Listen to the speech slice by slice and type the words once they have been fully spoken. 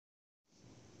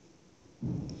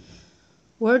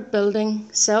Word building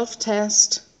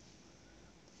self-test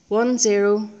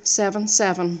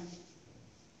 1077.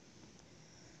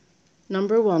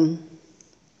 Number 1.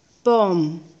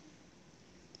 Bomb.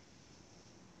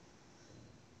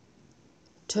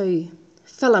 2.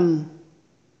 Film.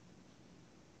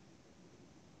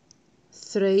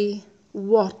 3.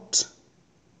 What.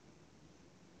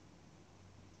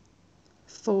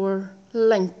 4.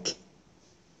 Link.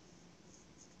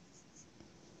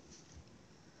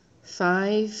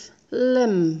 5.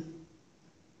 Limb.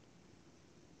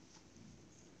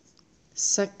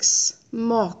 6.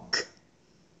 Mock.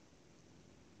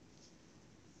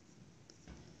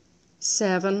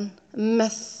 7.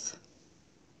 Myth.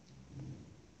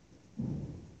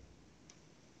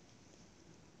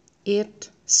 8.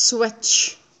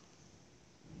 Switch.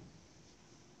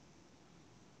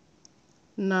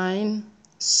 9.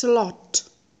 Slot.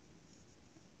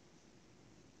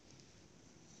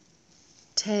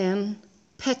 10.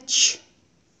 Pitch.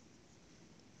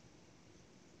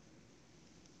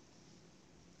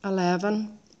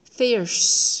 11.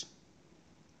 Fierce.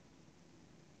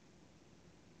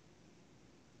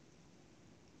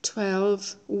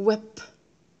 12. Whip.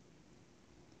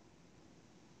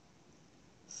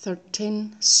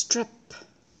 13. Strip.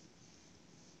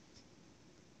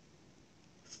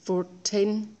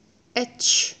 14.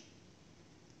 Itch.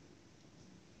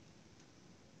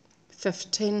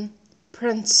 15.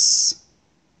 Prince.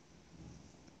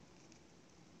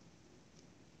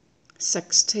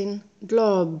 16.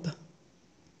 Glob.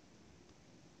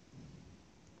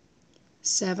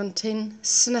 17.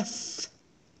 Sniff.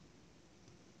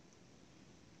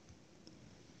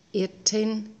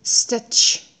 18.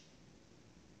 Stitch.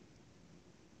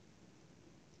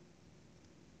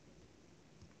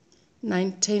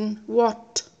 19.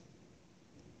 What.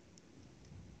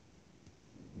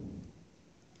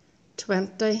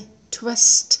 20.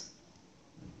 Twist.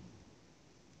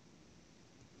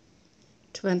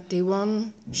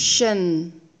 21.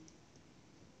 Shin.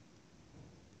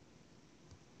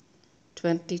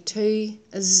 22.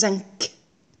 Zinc.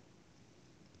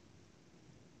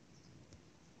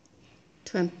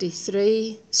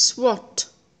 23. Swat.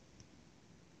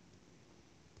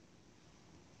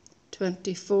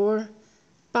 24.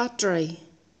 Battery.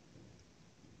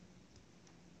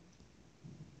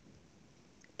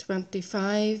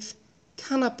 25.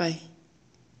 Canopy.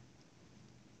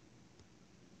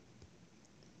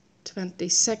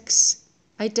 26.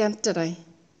 Identity.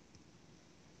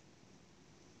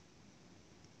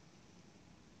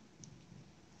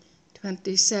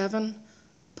 27.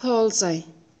 Palsy.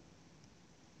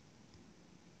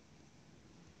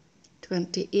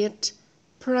 28.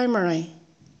 Primary.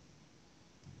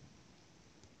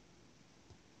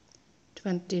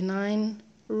 29.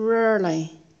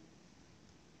 Rarely.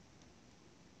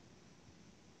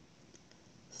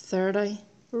 30.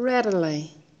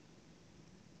 Readily.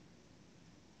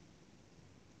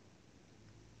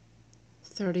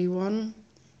 31.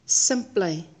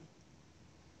 Simply.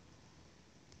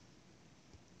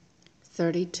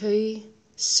 32.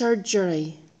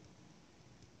 Surgery.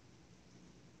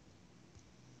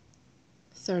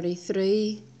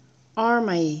 33.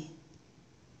 Army.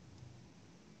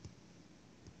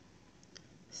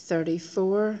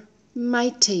 34.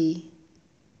 Mighty.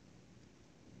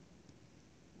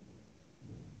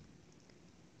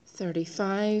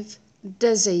 35.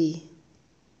 Dizzy.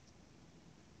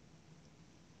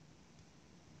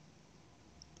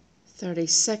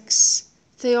 36.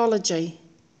 Theology.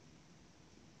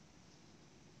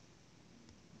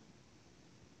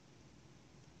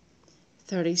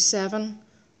 37.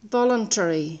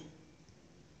 Voluntary.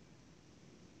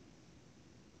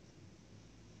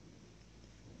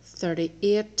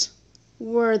 38.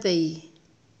 Worthy.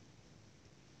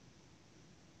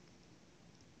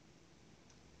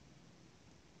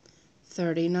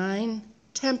 39.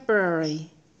 Temporary.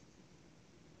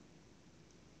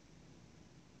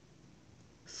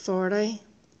 40.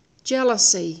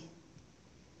 Jealousy.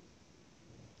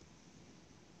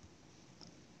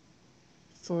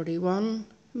 41.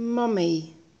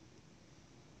 Mummy.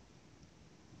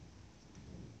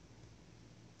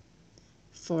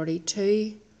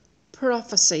 42.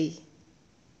 Prophecy.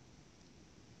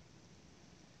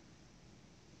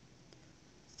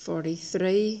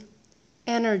 43.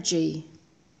 Energy.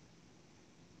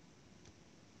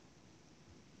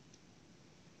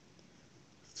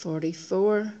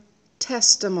 44.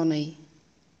 Testimony.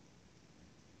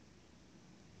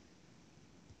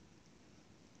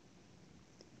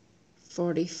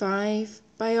 45.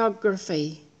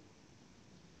 Biography.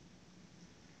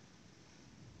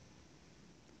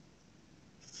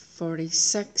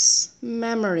 46.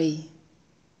 Memory.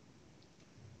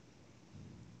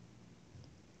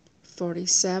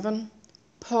 47.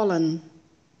 Pollen.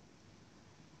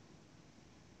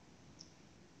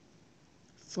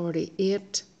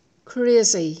 48.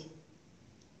 Crazy.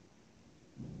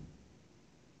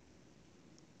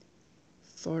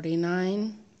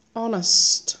 49.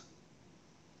 Honest.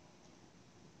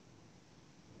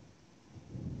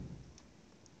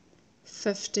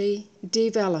 50.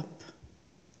 Develop.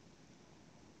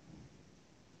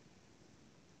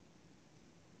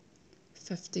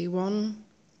 51.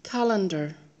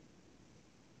 Calendar.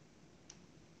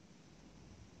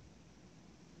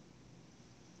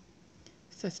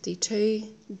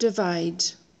 52. Divide.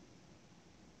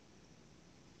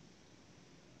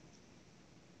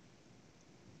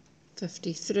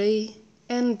 53.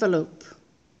 Envelope.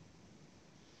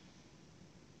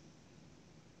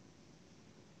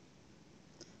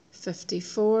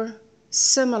 54.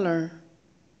 Similar.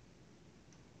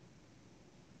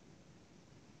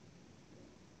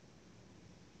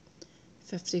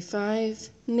 55.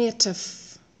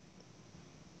 Native.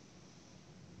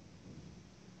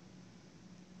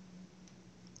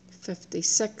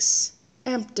 56.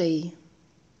 Empty.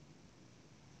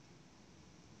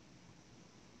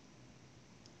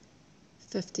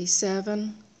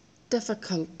 57.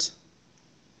 Difficult.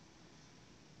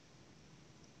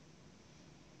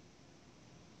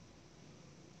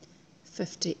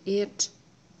 58.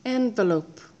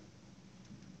 Envelope.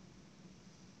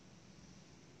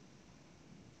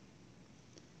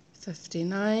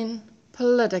 59.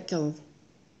 Political.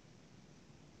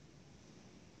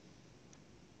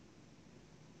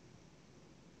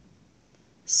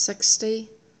 60.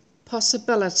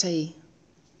 Possibility.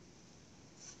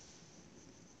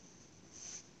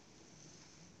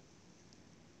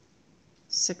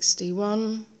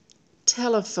 61.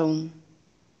 Telephone.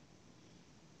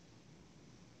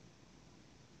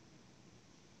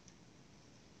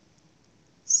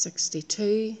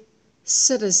 62.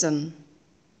 Citizen.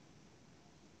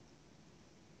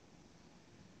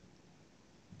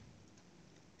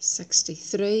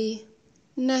 63.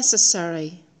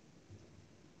 Necessary.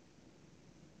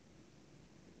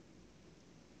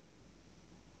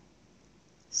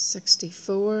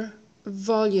 64.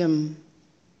 Volume.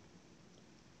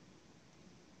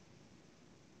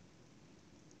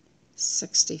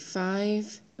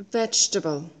 65.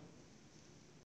 Vegetable.